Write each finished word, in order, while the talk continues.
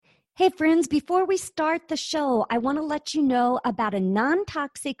Hey friends, before we start the show, I want to let you know about a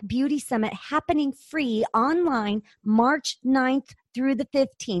non-toxic beauty summit happening free online March 9th through the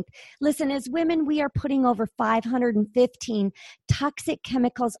 15th. Listen, as women, we are putting over 515 toxic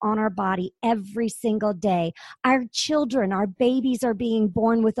chemicals on our body every single day. Our children, our babies are being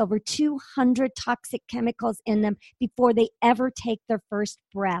born with over 200 toxic chemicals in them before they ever take their first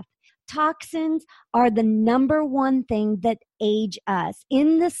breath. Toxins are the number one thing that age us.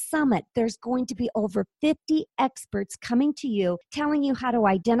 In the summit, there's going to be over 50 experts coming to you, telling you how to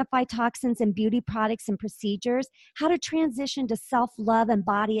identify toxins in beauty products and procedures, how to transition to self-love and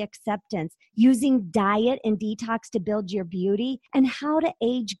body acceptance, using diet and detox to build your beauty, and how to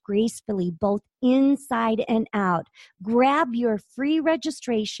age gracefully, both inside and out. Grab your free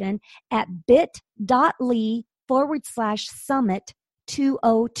registration at bit.ly/summit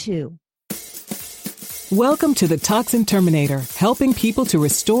 202. Welcome to the Toxin Terminator, helping people to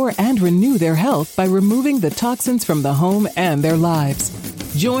restore and renew their health by removing the toxins from the home and their lives.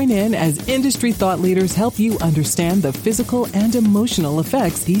 Join in as industry thought leaders help you understand the physical and emotional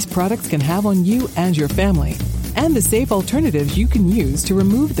effects these products can have on you and your family, and the safe alternatives you can use to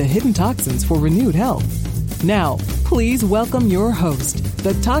remove the hidden toxins for renewed health. Now, please welcome your host,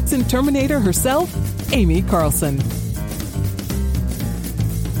 the Toxin Terminator herself, Amy Carlson.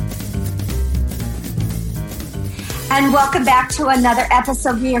 And welcome back to another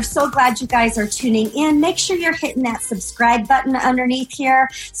episode. We are so glad you guys are tuning in. Make sure you're hitting that subscribe button underneath here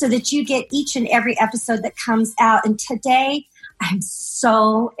so that you get each and every episode that comes out. And today, I'm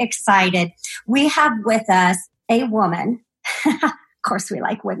so excited. We have with us a woman. Of course, we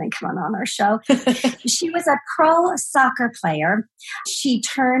like women coming on our show. She was a pro soccer player. She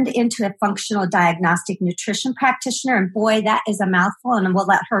turned into a functional diagnostic nutrition practitioner. And boy, that is a mouthful. And we'll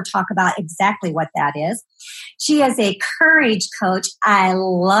let her talk about exactly what that is. She is a courage coach. I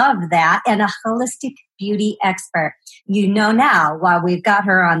love that. And a holistic beauty expert. You know now why we've got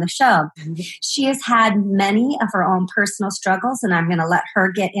her on the show. She has had many of her own personal struggles, and I'm going to let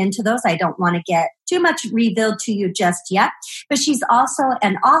her get into those. I don't want to get too much revealed to you just yet. But she's also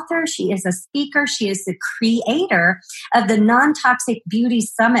an author. She is a speaker. She is the creator of the Non-Toxic Beauty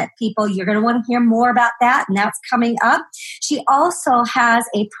Summit. People, you're going to want to hear more about that, and that's coming up. She also has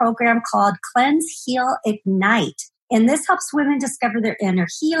a program called Cleanse, Heal, Ignite. And this helps women discover their inner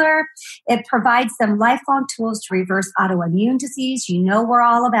healer. It provides them lifelong tools to reverse autoimmune disease. You know we're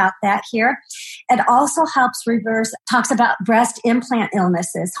all about that here. It also helps talks about breast implant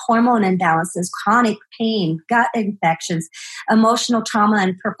illnesses, hormone imbalances, chronic pain, gut infections, emotional trauma,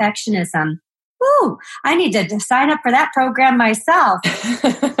 and perfectionism. Ooh, I need to sign up for that program myself.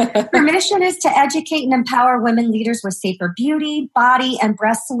 Her mission is to educate and empower women leaders with safer beauty, body, and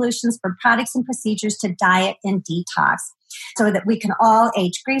breast solutions for products and procedures to diet and detox, so that we can all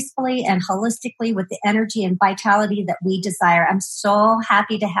age gracefully and holistically with the energy and vitality that we desire. I'm so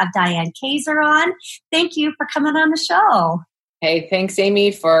happy to have Diane Kazer on. Thank you for coming on the show. Hey, thanks,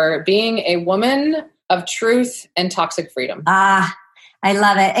 Amy, for being a woman of truth and toxic freedom. I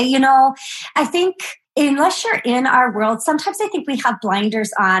love it. You know, I think unless you're in our world, sometimes I think we have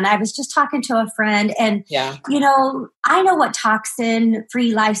blinders on. I was just talking to a friend and, you know, I know what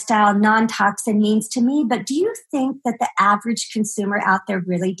toxin-free lifestyle, non-toxin means to me, but do you think that the average consumer out there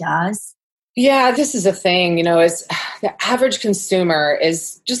really does? Yeah, this is a thing, you know, is the average consumer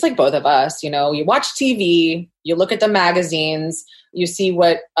is just like both of us. You know, you watch TV, you look at the magazines, you see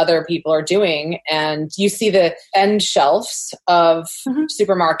what other people are doing, and you see the end shelves of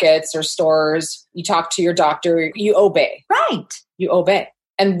supermarkets or stores. You talk to your doctor, you obey. Right. You obey.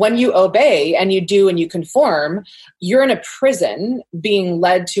 And when you obey and you do and you conform, you're in a prison being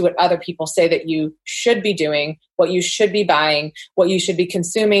led to what other people say that you should be doing, what you should be buying, what you should be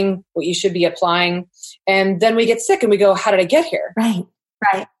consuming, what you should be applying. And then we get sick and we go, how did I get here? Right,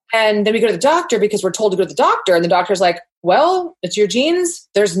 right. And then we go to the doctor because we're told to go to the doctor. And the doctor's like, well, it's your genes.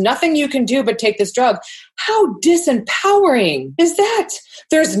 There's nothing you can do but take this drug. How disempowering is that?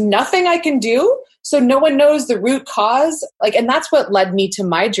 There's nothing I can do. So no one knows the root cause. And that's what led me to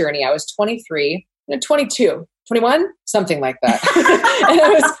my journey. I was 23, 22, 21, something like that. And I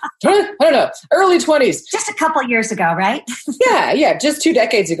was, I don't know, early 20s. Just a couple years ago, right? Yeah, just 2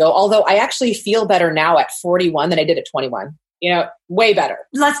 decades ago. Although I actually feel better now at 41 than I did at 21. You know, way better.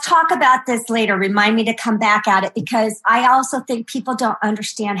 Let's talk about this later. Remind me to come back at it because I also think people don't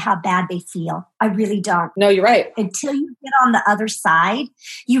understand how bad they feel. I really don't. No, you're right. Until you get on the other side,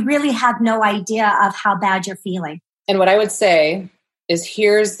 you really have no idea of how bad you're feeling. And what I would say is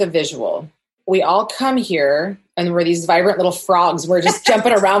here's the visual. We all come here And we're these vibrant little frogs. We're just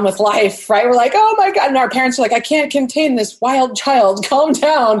jumping around with life, right? We're like, oh my God. And our parents are like, I can't contain this wild child. Calm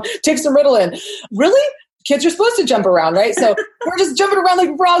down. Take some Ritalin. Really? Kids are supposed to jump around, right? So we're just jumping around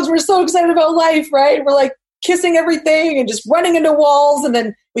like frogs. We're so excited about life, right? We're like kissing everything and just running into walls. And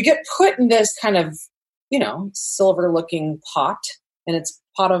then we get put in this kind of, silver looking pot, and it's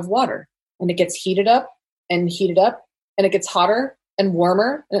a pot of water, and it gets heated up and it gets hotter and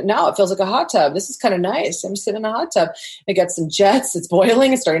warmer. And now it feels like a hot tub. This is kind of nice. I'm sitting in a hot tub. It got some jets. It's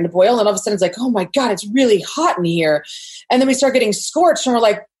boiling. It's starting to boil. And all of a sudden it's like, oh my God, it's really hot in here. And then we start getting scorched and we're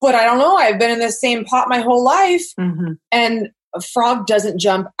like, but I don't know. I've been in this same pot my whole life. Mm-hmm. And a frog doesn't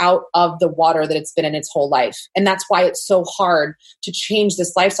jump out of the water that it's been in its whole life. And that's why it's so hard to change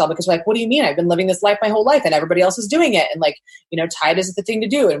this lifestyle, because we're like, what do you mean? I've been living this life my whole life and everybody else is doing it. And tide is the thing to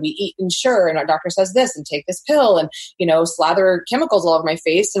do. And we eat Ensure, and our doctor says this, and take this pill, and, slather chemicals all over my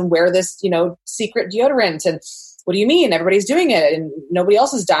face and wear this, secret deodorant. And what do you mean? Everybody's doing it and nobody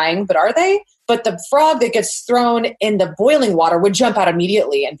else is dying, but are they? But the frog that gets thrown in the boiling water would jump out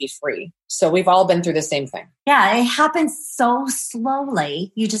immediately and be free. So we've all been through the same thing. Yeah, it happens so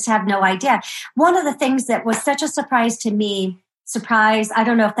slowly. You just have no idea. One of the things that was such a surprise to me, I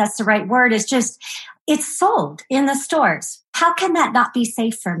don't know if that's the right word, is just it's sold in the stores. How can that not be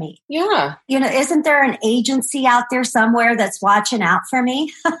safe for me? Yeah. Isn't there an agency out there somewhere that's watching out for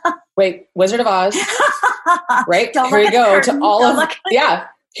me? Wait, Wizard of Oz. Right? Here you go to all of, yeah.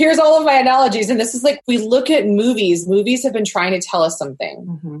 Here's all of my analogies. And this is like, we look at movies. Movies have been trying to tell us something.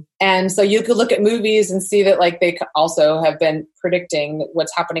 Mm-hmm. And so you could look at movies and see that they also have been predicting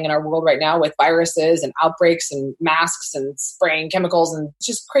what's happening in our world right now with viruses and outbreaks and masks and spraying chemicals and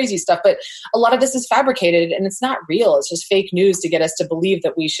just crazy stuff. But a lot of this is fabricated and it's not real. It's just fake news to get us to believe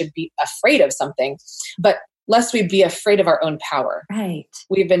that we should be afraid of something. But lest we be afraid of our own power. Right.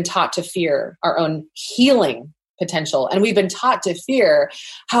 We've been taught to fear our own healing potential. And we've been taught to fear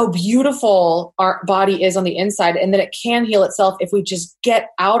how beautiful our body is on the inside and that it can heal itself if we just get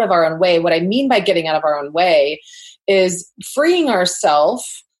out of our own way. What I mean by getting out of our own way is freeing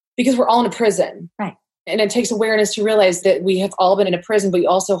ourselves, because we're all in a prison. Right. And it takes awareness to realize that we have all been in a prison, but we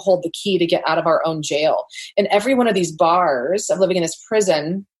also hold the key to get out of our own jail. And every one of these bars of living in this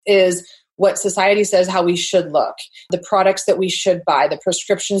prison is what society says how we should look, the products that we should buy, the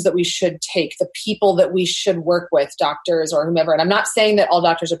prescriptions that we should take, the people that we should work with, doctors or whomever. And I'm not saying that all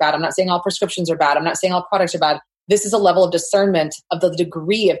doctors are bad. I'm not saying all prescriptions are bad. I'm not saying all products are bad. This is a level of discernment of the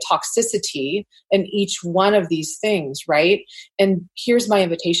degree of toxicity in each one of these things, right? And here's my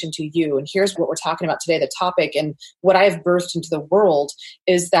invitation to you. And here's what we're talking about today, the topic. And what I have birthed into the world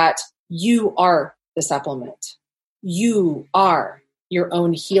is that you are the supplement. You are your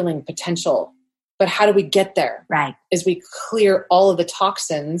own healing potential. But how do we get there? Right. Is we clear all of the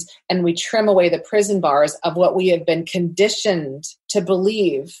toxins and we trim away the prison bars of what we have been conditioned to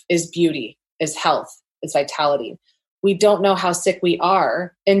believe is beauty, is health, is vitality. We don't know how sick we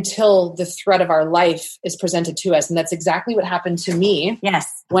are until the threat of our life is presented to us. And that's exactly what happened to me.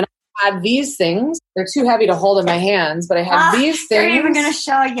 Yes. When I had these things, they're too heavy to hold in my hands, but I had these things. You're even going to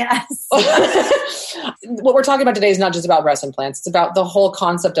show, yes. What we're talking about today is not just about breast implants. It's about the whole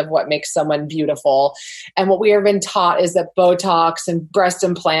concept of what makes someone beautiful. And what we have been taught is that Botox and breast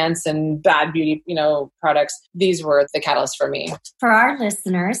implants and bad beauty, products, these were the catalyst for me. For our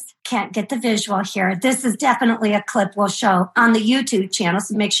listeners, can't get the visual here. This is definitely a clip we'll show on the YouTube channel.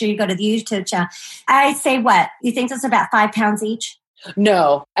 So make sure you go to the YouTube channel. I say what? You think that's about 5 pounds each?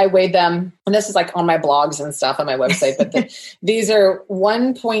 No, I weighed them. And this is on my blogs and stuff on my website, but these are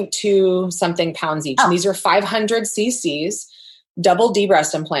 1.2 something pounds each. Oh. And these are 500 cc's, double D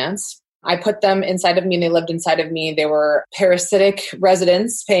breast implants. I put them inside of me and they lived inside of me. They were parasitic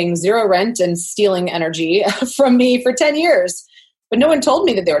residents paying zero rent and stealing energy from me for 10 years. But no one told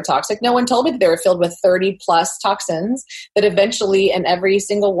me that they were toxic. No one told me that they were filled with 30 plus toxins that eventually, and every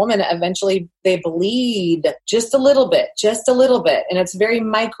single woman, eventually they bleed just a little bit. And it's very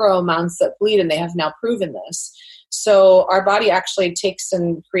micro amounts that bleed, and they have now proven this. So our body actually takes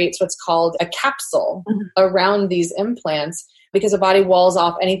and creates what's called a capsule around these implants because the body walls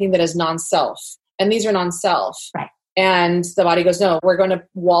off anything that is non-self. And these are non-self. Right. And the body goes, no, we're going to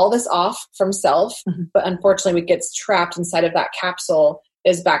wall this off from self. Mm-hmm. But unfortunately, what gets trapped inside of that capsule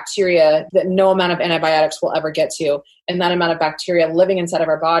is bacteria that no amount of antibiotics will ever get to. And that amount of bacteria living inside of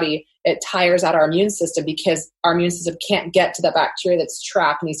our body, it tires out our immune system because our immune system can't get to the bacteria that's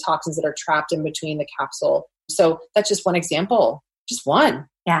trapped and these toxins that are trapped in between the capsule. So that's just one example, just one.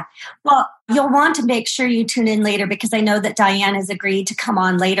 Yeah. Well, you'll want to make sure you tune in later because I know that Diane has agreed to come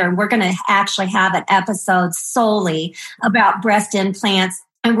on later and we're going to actually have an episode solely about breast implants.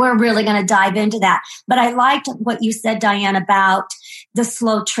 And we're really going to dive into that. But I liked what you said, Diane, about the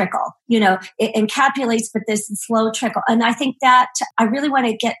slow trickle. It encapsulates with this slow trickle. And I think that I really want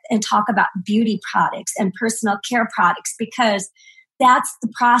to get and talk about beauty products and personal care products, because that's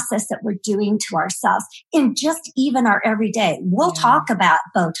the process that we're doing to ourselves in just even our everyday. We'll talk about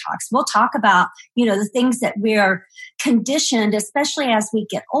Botox. We'll talk about, the things that we're conditioned, especially as we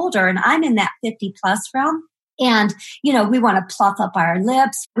get older. And I'm in that 50 plus realm. And, we want to pluff up our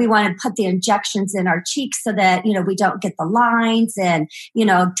lips. We want to put the injections in our cheeks so that, we don't get the lines and,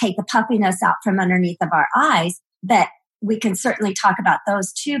 take the puffiness out from underneath of our eyes. But we can certainly talk about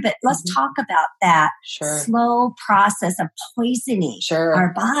those too. But let's talk about that slow process of poisoning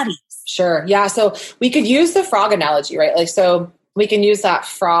our bodies. Sure. Yeah. So we could use the frog analogy, right? Like, so we can use that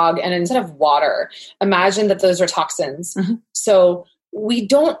frog, and instead of water, imagine that those are toxins. So we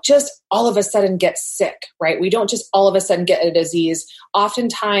don't just all of a sudden get sick, right? We don't just all of a sudden get a disease.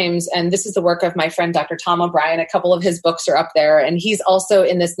 Oftentimes, and this is the work of my friend, Dr. Tom O'Brien, a couple of his books are up there. And he's also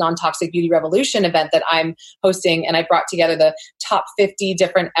in this non-toxic beauty revolution event that I'm hosting. And I brought together the top 50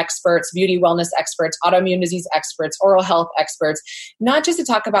 different experts, beauty wellness experts, autoimmune disease experts, oral health experts, not just to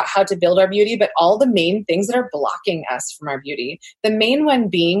talk about how to build our beauty, but all the main things that are blocking us from our beauty. The main one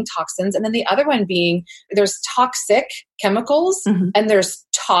being toxins. And then the other one being there's toxic chemicals and there's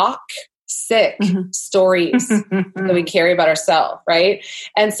sick stories that we carry about ourselves, right?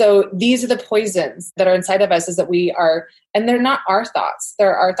 And so these are the poisons that are inside of us, is that we are, and they're not our thoughts.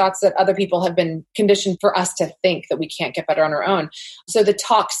 They're our thoughts that other people have been conditioned for us to think that we can't get better on our own. So the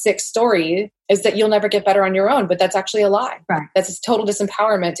toxic story is that you'll never get better on your own, but that's actually a lie. Right. That's a total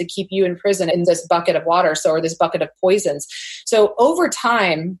disempowerment to keep you in prison in this bucket of water, or this bucket of poisons. So over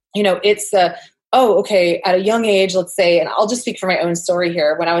time, it's at a young age, let's say, and I'll just speak for my own story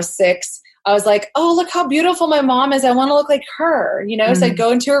here. When I was 6, I was like, oh, look how beautiful my mom is. I want to look like her, So I'd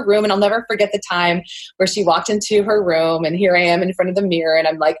go into her room, and I'll never forget the time where she walked into her room, and here I am in front of the mirror, and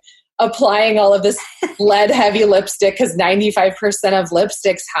I'm like applying all of this lead heavy lipstick, because 95% of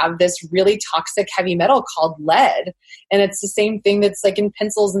lipsticks have this really toxic heavy metal called lead. And it's the same thing that's like in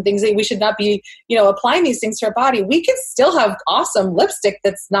pencils and things that we should not be, applying these things to our body. We can still have awesome lipstick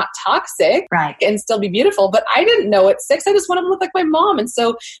that's not toxic, right, and still be beautiful. But I didn't know at 6, I just wanted to look like my mom. And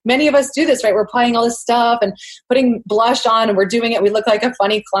so many of us do this, right? We're applying all this stuff and putting blush on, and we're doing it. We look like a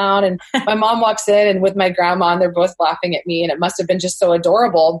funny clown. And my mom walks in, and with my grandma, and they're both laughing at me. And it must have been just so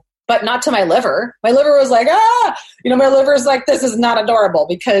adorable. But not to my liver. My liver was like, my liver's like, this is not adorable,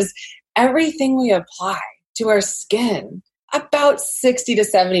 because everything we apply to our skin, about 60 to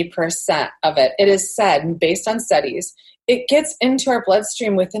 70% of it is said, based on studies, it gets into our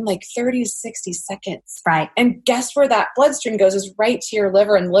bloodstream within like 30 to 60 seconds. Right. And guess where that bloodstream goes is right to your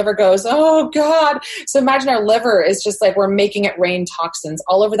liver, and the liver goes, oh God. So imagine our liver is just like, we're making it rain toxins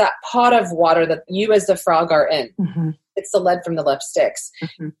all over that pot of water that you as the frog are in. It's the lead from the lipsticks.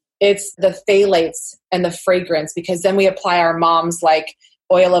 It's the phthalates and the fragrance, because then we apply our mom's like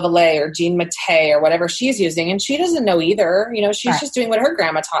oil of Olay or Jean Maté or whatever she's using. And she doesn't know either. She's just doing what her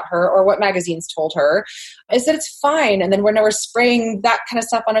grandma taught her or what magazines told her, is that it's fine. And then we're spraying that kind of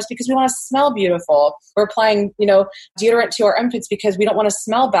stuff on us because we want to smell beautiful. We're applying, deodorant to our armpits because we don't want to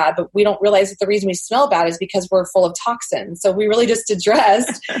smell bad, but we don't realize that the reason we smell bad is because we're full of toxins. So we really just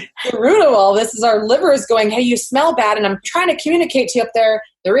addressed the root of all this is our liver is going, hey, you smell bad. And I'm trying to communicate to you up there.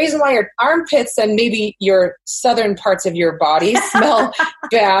 The reason why your armpits and maybe your southern parts of your body smell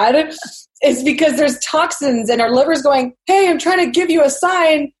bad is because there's toxins, and our liver's going, hey, I'm trying to give you a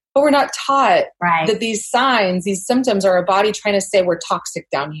sign, but we're not taught that these signs, these symptoms are our body trying to say we're toxic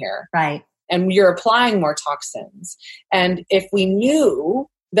down here. Right. And you're applying more toxins. And if we knew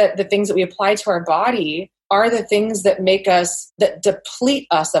that the things that we apply to our body are the things that that deplete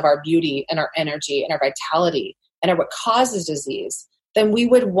us of our beauty and our energy and our vitality and are what causes disease, then we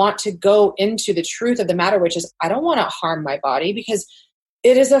would want to go into the truth of the matter, which is, I don't want to harm my body, because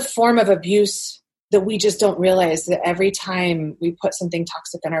it is a form of abuse that we just don't realize that every time we put something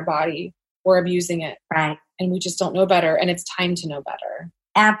toxic on our body, we're abusing it. Right. And we just don't know better. And it's time to know better.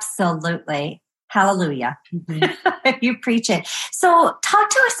 Absolutely. Hallelujah. You preach it. So talk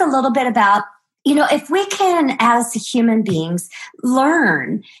to us a little bit about, if we can, as human beings,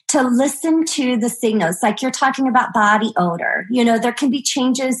 learn to listen to the signals, like you're talking about body odor, there can be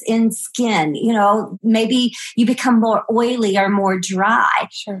changes in skin, maybe you become more oily or more dry.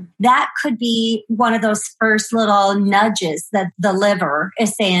 Sure. That could be one of those first little nudges that the liver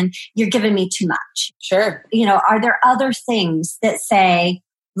is saying, you're giving me too much. Sure. Are there other things that say,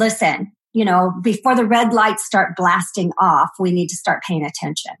 listen, before the red lights start blasting off, we need to start paying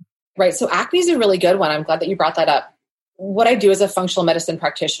attention? Right. So acne is a really good one. I'm glad that you brought that up. what I do as a functional medicine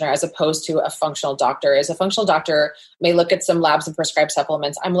practitioner, as opposed to a functional doctor, is a functional doctor may look at some labs and prescribe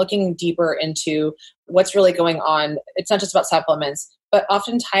supplements. I'm looking deeper into what's really going on. It's not just about supplements, but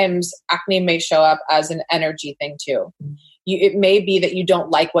oftentimes acne may show up as an energy thing too. It may be that you don't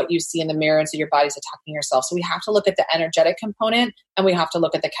like what you see in the mirror, and so your body's attacking yourself. So we have to look at the energetic component, and we have to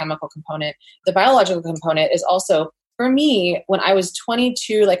look at the chemical component. The biological component is also, for me, when I was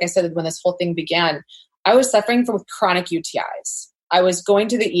 22, like I said, when this whole thing began, I was suffering from chronic UTIs. I was going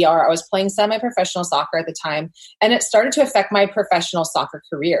to the ER. I was playing semi-professional soccer at the time, and it started to affect my professional soccer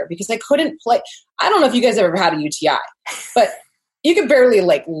career because I couldn't play. I don't know if you guys ever had a UTI, but you could barely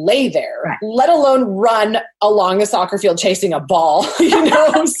lay there, right, let alone run along a soccer field chasing a ball,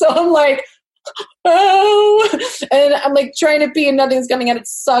 So I'm like, oh, and I'm like trying to pee and nothing's coming out. It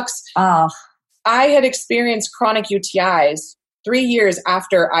sucks. Oh. I had experienced chronic UTIs 3 years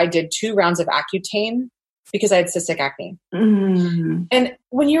after I did 2 rounds of Accutane because I had cystic acne. Mm. And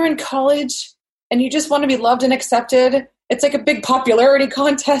when you're in college and you just want to be loved and accepted, it's like a big popularity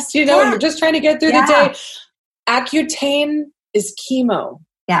contest, and you're just trying to get through the day. Accutane is chemo.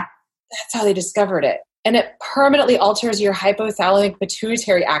 Yeah. That's how they discovered it. And it permanently alters your hypothalamic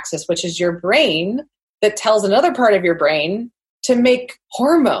pituitary axis, which is your brain that tells another part of your brain to make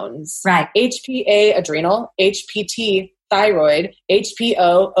hormones. Right. HPA adrenal, HPT thyroid,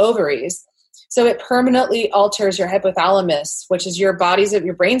 HPO ovaries. So it permanently alters your hypothalamus, which is your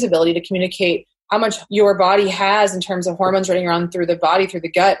brain's ability to communicate how much your body has in terms of hormones running around through the body, through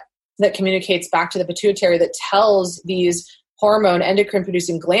the gut, that communicates back to the pituitary, that tells these hormone endocrine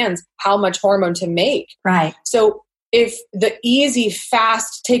producing glands how much hormone to make. Right. So if the easy,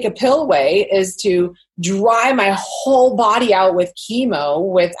 fast, take a pill way is to dry my whole body out with chemo,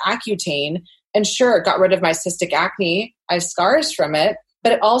 with Accutane, and sure, it got rid of my cystic acne. I have scars from it,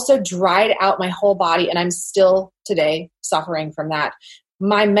 but it also dried out my whole body, and I'm still today suffering from that.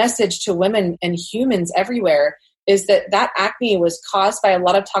 My message to women and humans everywhere is that acne was caused by a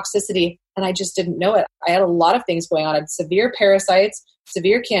lot of toxicity, and I just didn't know it. I had a lot of things going on. I had severe parasites,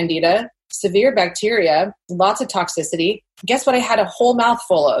 severe candida, severe bacteria, lots of toxicity. Guess what I had a whole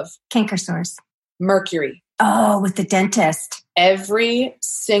mouthful of? Canker sores. Mercury. Oh, with the dentist. Every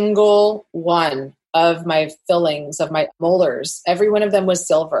single one of my fillings, of my molars, every one of them was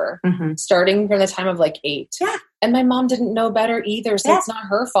silver, starting from the time of 8. Yeah. And my mom didn't know better either, so it's not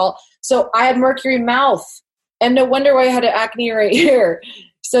her fault. So I had mercury mouth, and no wonder why I had acne right here.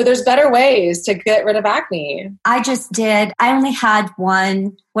 So there's better ways to get rid of acne. I only had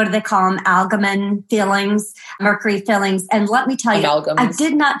one, what do they call them? Albumin fillings, mercury fillings. And let me tell you, I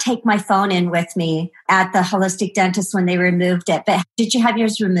did not take my phone in with me at the holistic dentist when they removed it. But did you have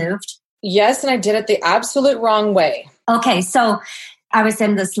yours removed? Yes, and I did it the absolute wrong way. Okay, so I was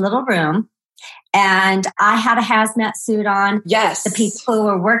in this little room, and I had a hazmat suit on. Yes. The people who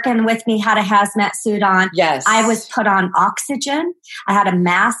were working with me had a hazmat suit on. Yes. I was put on oxygen. I had a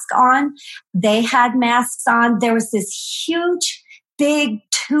mask on. They had masks on. There was this huge, big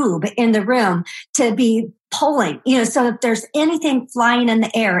tube in the room to be pulling, so if there's anything flying in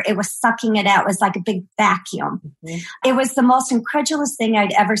the air, it was sucking it out. It was like a big vacuum. Mm-hmm. It was the most incredulous thing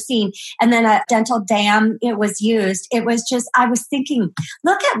I'd ever seen. And then a dental dam, it was used. It was just, I was thinking,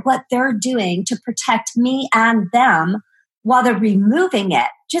 look at what they're doing to protect me and them while they're removing it.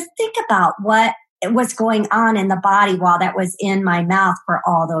 Just think about what was going on in the body while that was in my mouth for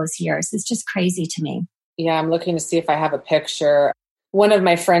all those years. It's just crazy to me. Yeah, I'm looking to see if I have a picture. One of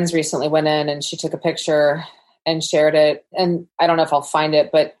my friends recently went in and she took a picture and shared it. And I don't know if I'll find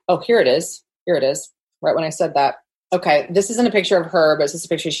it, but here it is. Here it is. Right when I said that. Okay, this isn't a picture of her, but this is a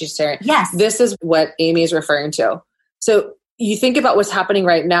picture she's sharing. Yes. This is what Amy is referring to. So you think about what's happening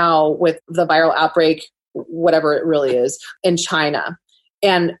right now with the viral outbreak, whatever it really is, in China.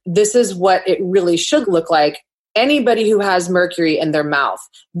 And this is what it really should look like. Anybody who has mercury in their mouth.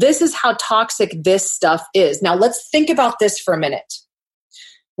 This is how toxic this stuff is. Now let's think about this for a minute.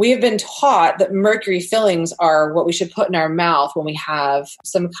 We have been taught that mercury fillings are what we should put in our mouth when we have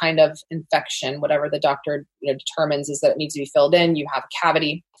some kind of infection, whatever the doctor determines is that it needs to be filled in. You have a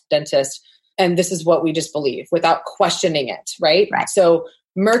cavity, dentist, and this is what we just believe without questioning it, right? Right. So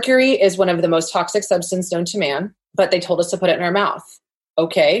mercury is one of the most toxic substances known to man, but they told us to put it in our mouth.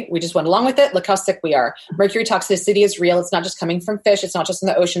 Okay, we just went along with it. Look how sick we are. Mercury toxicity is real. It's not just coming from fish. It's not just in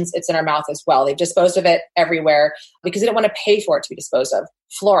the oceans. It's in our mouth as well. They've disposed of it everywhere because they don't want to pay for it to be disposed of.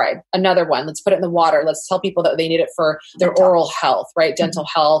 Fluoride, another one. Let's put it in the water. Let's tell people that they need it for their oral health, right? Dental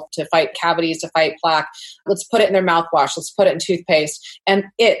health, to fight cavities, to fight plaque. Let's put it in their mouthwash. Let's put it in toothpaste. And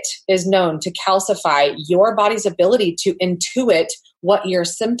it is known to calcify your body's ability to intuit what your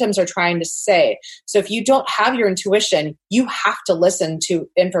symptoms are trying to say. So if you don't have your intuition, you have to listen to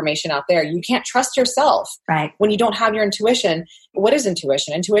information out there. You can't trust yourself. Right. When you don't have your intuition. What is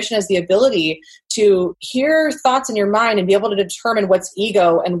intuition? Intuition is the ability to hear thoughts in your mind and be able to determine what's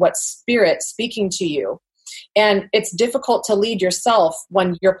ego and what's spirit speaking to you. And it's difficult to lead yourself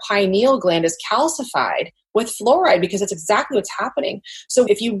when your pineal gland is calcified with fluoride, because it's exactly what's happening. So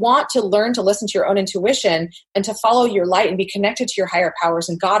if you want to learn to listen to your own intuition and to follow your light and be connected to your higher powers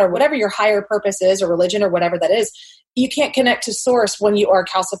and God or whatever your higher purpose is, or religion or whatever that is, you can't connect to source when you are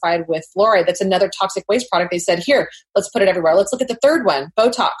calcified with fluoride. That's another toxic waste product. They said, here, let's put it everywhere. Let's look at the third one,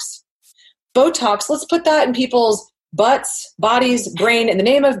 Botox. Botox, let's put that in people's butts, bodies, brain in the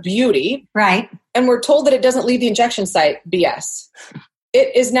name of beauty. Right. And we're told that it doesn't leave the injection site. BS.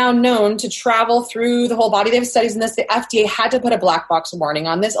 It is now known to travel through the whole body. They have studies in this. The FDA had to put a black box warning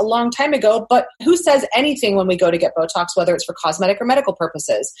on this a long time ago. But who says anything when we go to get Botox, whether it's for cosmetic or medical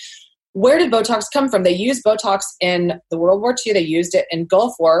purposes? Where did Botox come from? They used Botox in the World War II. They used it in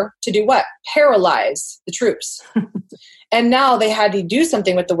Gulf War to do what? Paralyze the troops. And now they had to do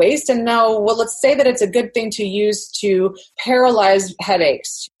something with the waste. And now, well, let's say that it's a good thing to use to paralyze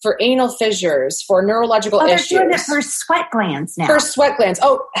headaches, for anal fissures, for neurological issues. They're doing it for sweat glands now. For sweat glands.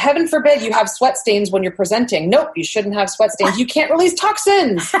 Oh, heaven forbid you have sweat stains when you're presenting. Nope, you shouldn't have sweat stains. You can't release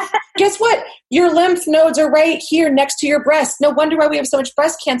toxins. Guess what? Your lymph nodes are right here next to your breast. No wonder why we have so much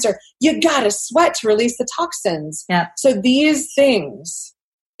breast cancer. You got to sweat to release the toxins. Yeah. So these things,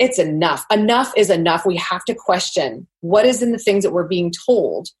 it's enough. Enough is enough. We have to question what is in the things that we're being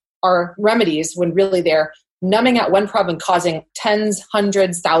told are remedies when really they're numbing out one problem and causing tens,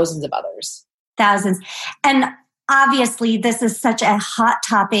 hundreds, thousands of others. Thousands. And obviously, this is such a hot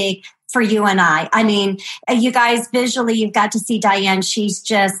topic for you and I. I mean, you guys visually, you've got to see Diane. She's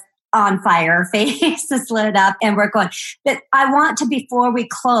just on fire. Her face is lit up and we're going. But I want to, before we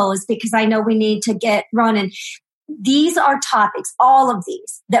close, because I know we need to get running, these are topics, all of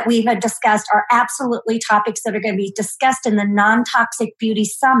these that we have discussed are absolutely topics that are going to be discussed in the Non-Toxic Beauty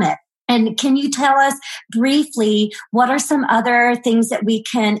Summit. And can you tell us briefly, what are some other things that we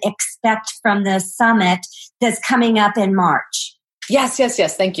can expect from the summit that's coming up in March? Yes.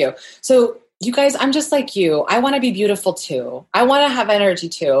 Thank you. So you guys, I'm just like you. I want to be beautiful too. I want to have energy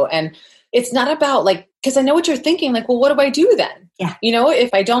too. And it's not about because I know what you're thinking, well, what do I do then? Yeah.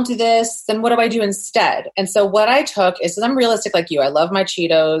 If I don't do this, then what do I do instead? And so what I took is, I'm realistic like you. I love my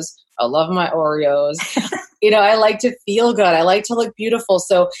Cheetos. I love my Oreos. I like to feel good. I like to look beautiful.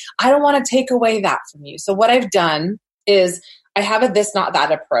 So I don't want to take away that from you. So what I've done is I have a this, not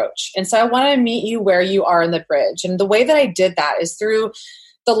that approach. And so I want to meet you where you are in the bridge. And the way that I did that is through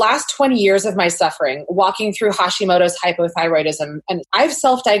the last 20 years of my suffering, walking through Hashimoto's hypothyroidism. And I've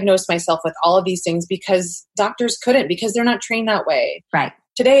self-diagnosed myself with all of these things because doctors couldn't, because they're not trained that way. Right.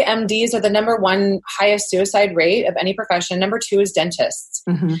 Today, MDs are the number one highest suicide rate of any profession. Number two is dentists.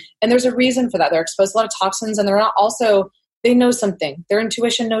 Mm-hmm. And there's a reason for that. They're exposed to a lot of toxins and they're not also, they know something. Their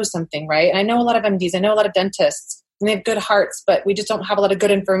intuition knows something, right? And I know a lot of MDs. I know a lot of dentists. And they have good hearts, but we just don't have a lot of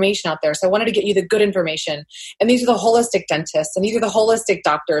good information out there. So I wanted to get you the good information. And these are the holistic dentists, and these are the holistic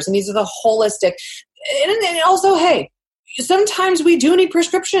doctors, and these are the holistic. And also, hey, sometimes we do need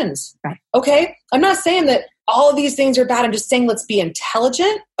prescriptions. Right. Okay? I'm not saying that all of these things are bad. I'm just saying let's be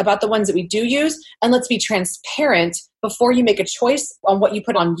intelligent about the ones that we do use, and let's be transparent before you make a choice on what you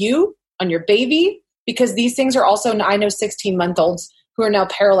put on you, on your baby, because these things are also, I know 16-month-olds who are now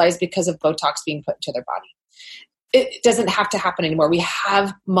paralyzed because of Botox being put into their body. It doesn't have to happen anymore. We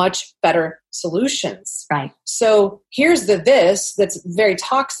have much better solutions. Right. So here's the this that's very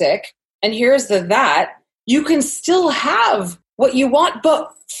toxic, and here's the that. You can still have what you want,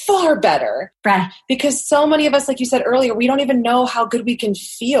 but far better. Right. Because so many of us, like you said earlier, we don't even know how good we can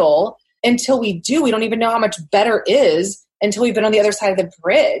feel until we do. We don't even know how much better is until we've been on the other side of the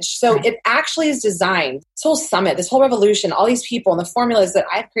bridge. So It actually is designed, this whole summit, this whole revolution, all these people and the formulas that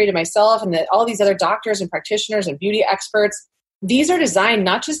I've created myself and that all these other doctors and practitioners and beauty experts, these are designed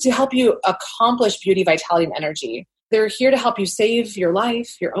not just to help you accomplish beauty, vitality, and energy. They're here to help you save your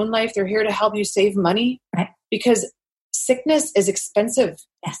life, your own life. They're here to help you save money. Right. Because sickness is expensive.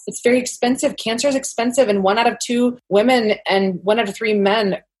 Yes. It's very expensive. Cancer is expensive. And 1 out of 2 women and 1 out of 3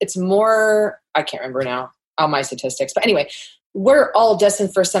 men, it's more, I can't remember now, all my statistics. But anyway, we're all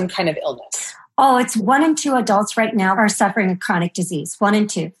destined for some kind of illness. Oh, it's 1 in 2 adults right now are suffering a chronic disease. 1 in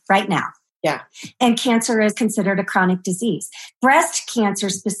 2 right now. Yeah. And cancer is considered a chronic disease. Breast cancer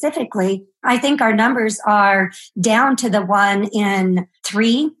specifically, I think our numbers are down to the 1 in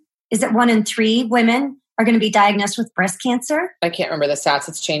 3. Is it 1 in 3 women are going to be diagnosed with breast cancer. I can't remember the stats.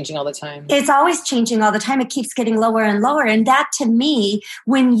 It's changing all the time. It's always changing all the time. It keeps getting lower and lower. And that, to me,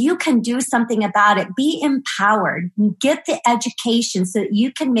 when you can do something about it, be empowered, get the education so that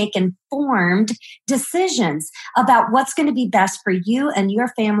you can make informed decisions about what's going to be best for you and your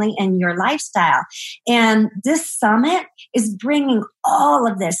family and your lifestyle. And this summit is bringing all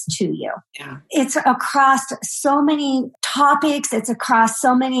of this to you. Yeah. It's across so many topics. It's across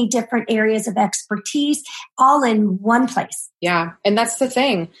so many different areas of expertise, all in one place. Yeah. And that's the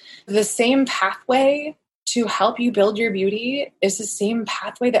thing. The same pathway to help you build your beauty is the same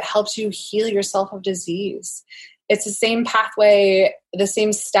pathway that helps you heal yourself of disease. It's the same pathway, the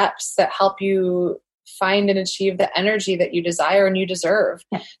same steps that help you find and achieve the energy that you desire and you deserve.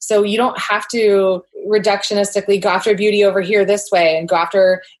 Yeah. So you don't have to reductionistically go after beauty over here this way and go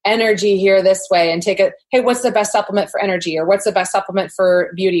after energy here this way and take it, hey, what's the best supplement for energy? Or what's the best supplement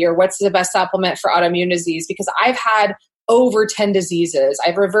for beauty? Or what's the best supplement for autoimmune disease? Because I've had over 10 diseases.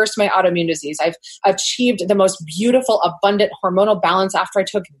 I've reversed my autoimmune disease. I've achieved the most beautiful, abundant hormonal balance after I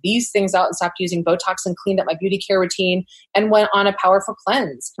took these things out and stopped using Botox and cleaned up my beauty care routine and went on a powerful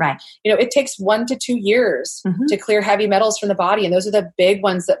cleanse. Right. You know, it takes 1 to 2 years to clear heavy metals from the body. And those are the big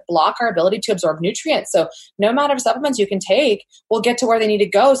ones that block our ability to absorb nutrients. So no amount of supplements you can take will get to where they need to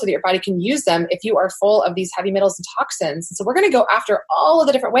go so that your body can use them if you are full of these heavy metals and toxins. And so we're going to go after all of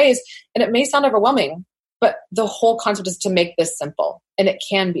the different ways. And it may sound overwhelming, but the whole concept is to make this simple. And it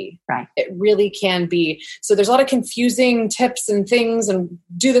can be. Right. It really can be. So there's a lot of confusing tips and things and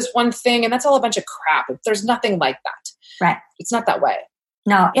do this one thing. And that's all a bunch of crap. There's nothing like that. Right. It's not that way.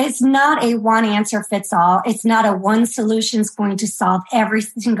 No, it's not a one answer fits all. It's not a one solution is going to solve every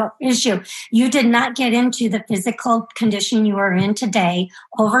single issue. You did not get into the physical condition you are in today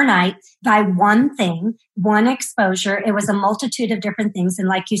overnight by one thing, one exposure. It was a multitude of different things. And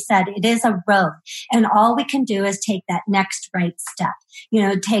like you said, it is a road. And all we can do is take that next right step,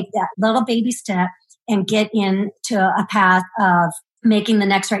 take that little baby step and get into a path of making the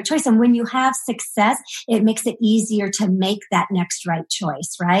next right choice. And when you have success, it makes it easier to make that next right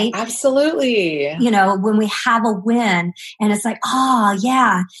choice, right? Absolutely. When we have a win and it's like, oh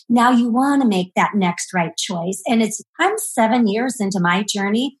yeah, now you want to make that next right choice. And I'm 7 years into my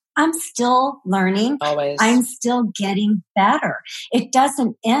journey. I'm still learning. Always. I'm still getting better. It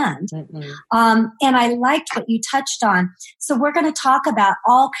doesn't end. And I liked what you touched on. So we're going to talk about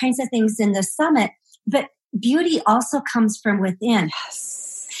all kinds of things in the summit, but beauty also comes from within.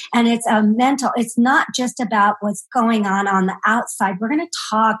 Yes. And it's not just about what's going on the outside. We're going to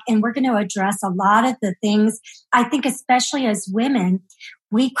talk and we're going to address a lot of the things. I think especially as women,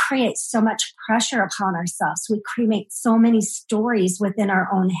 we create so much pressure upon ourselves. We create so many stories within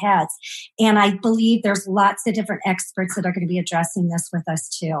our own heads. And I believe there's lots of different experts that are going to be addressing this with us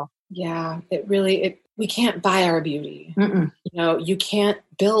too. Yeah, we can't buy our beauty. Mm-mm. You can't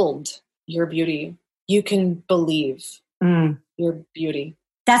build your beauty. You can believe your beauty.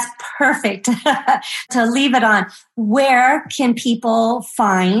 That's perfect to leave it on. Where can people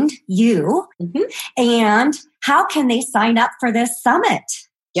find you and how can they sign up for this summit?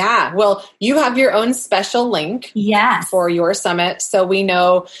 Yeah, well, you have your own special link for your summit. So we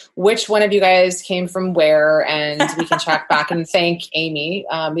know which one of you guys came from where, and we can track back and thank Amy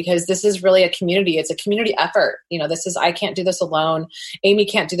because this is really a community. It's a community effort. I can't do this alone. Amy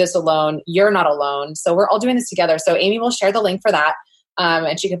can't do this alone. You're not alone. So we're all doing this together. So Amy will share the link for that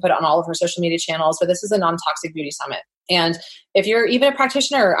and she can put it on all of her social media channels. But this is a non-toxic beauty summit. And if you're even a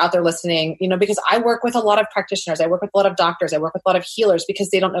practitioner out there listening, because I work with a lot of practitioners, I work with a lot of doctors, I work with a lot of healers because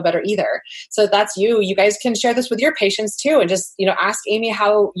they don't know better either. So that's you. You guys can share this with your patients too. And just, ask Amy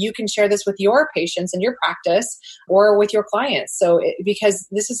how you can share this with your patients in your practice or with your clients. Because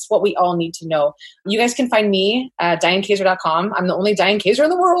this is what we all need to know. You guys can find me at DianeKazer.com. I'm the only Diane Kazer in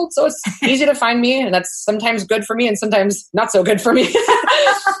the world. So it's easy to find me. And that's sometimes good for me and sometimes not so good for me.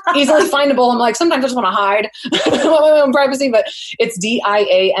 Easily findable. I'm like, sometimes I just want to hide my own privacy, but it's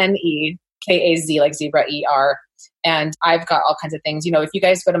DianeKaz, like zebra, ER. And I've got all kinds of things. If you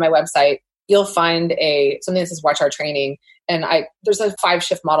guys go to my website, you'll find something that says Watch Our Training. And there's a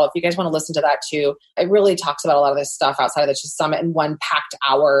 5-shift model. If you guys want to listen to that too, it really talks about a lot of this stuff outside of the summit in one packed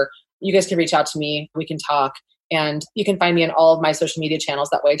hour. You guys can reach out to me. We can talk. And you can find me on all of my social media channels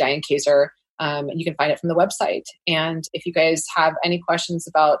that way, Diane Kazer. And you can find it from the website. And if you guys have any questions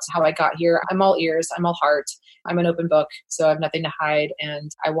about how I got here, I'm all ears. I'm all heart. I'm an open book. So I have nothing to hide.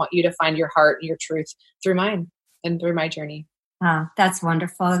 And I want you to find your heart and your truth through mine and through my journey. Oh, that's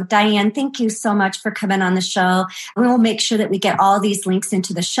wonderful. Diane, thank you so much for coming on the show. We will make sure that we get all these links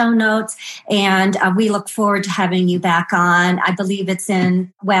into the show notes. And we look forward to having you back on. I believe it's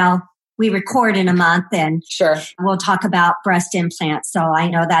we record in a month, and sure, we'll talk about breast implants. So I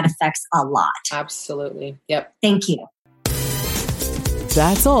know that affects a lot. Absolutely. Yep. Thank you.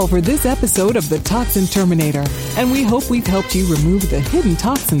 That's all for this episode of The Toxin Terminator, and we hope we've helped you remove the hidden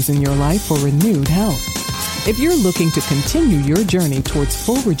toxins in your life for renewed health. If you're looking to continue your journey towards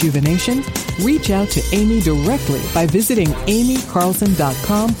full rejuvenation, reach out to Amy directly by visiting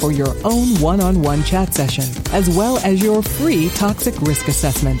amycarlson.com for your own one-on-one chat session, as well as your free toxic risk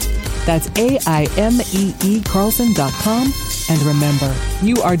assessment. That's AIMEEcarlson.com. And remember,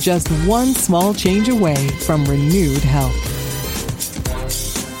 you are just one small change away from renewed health.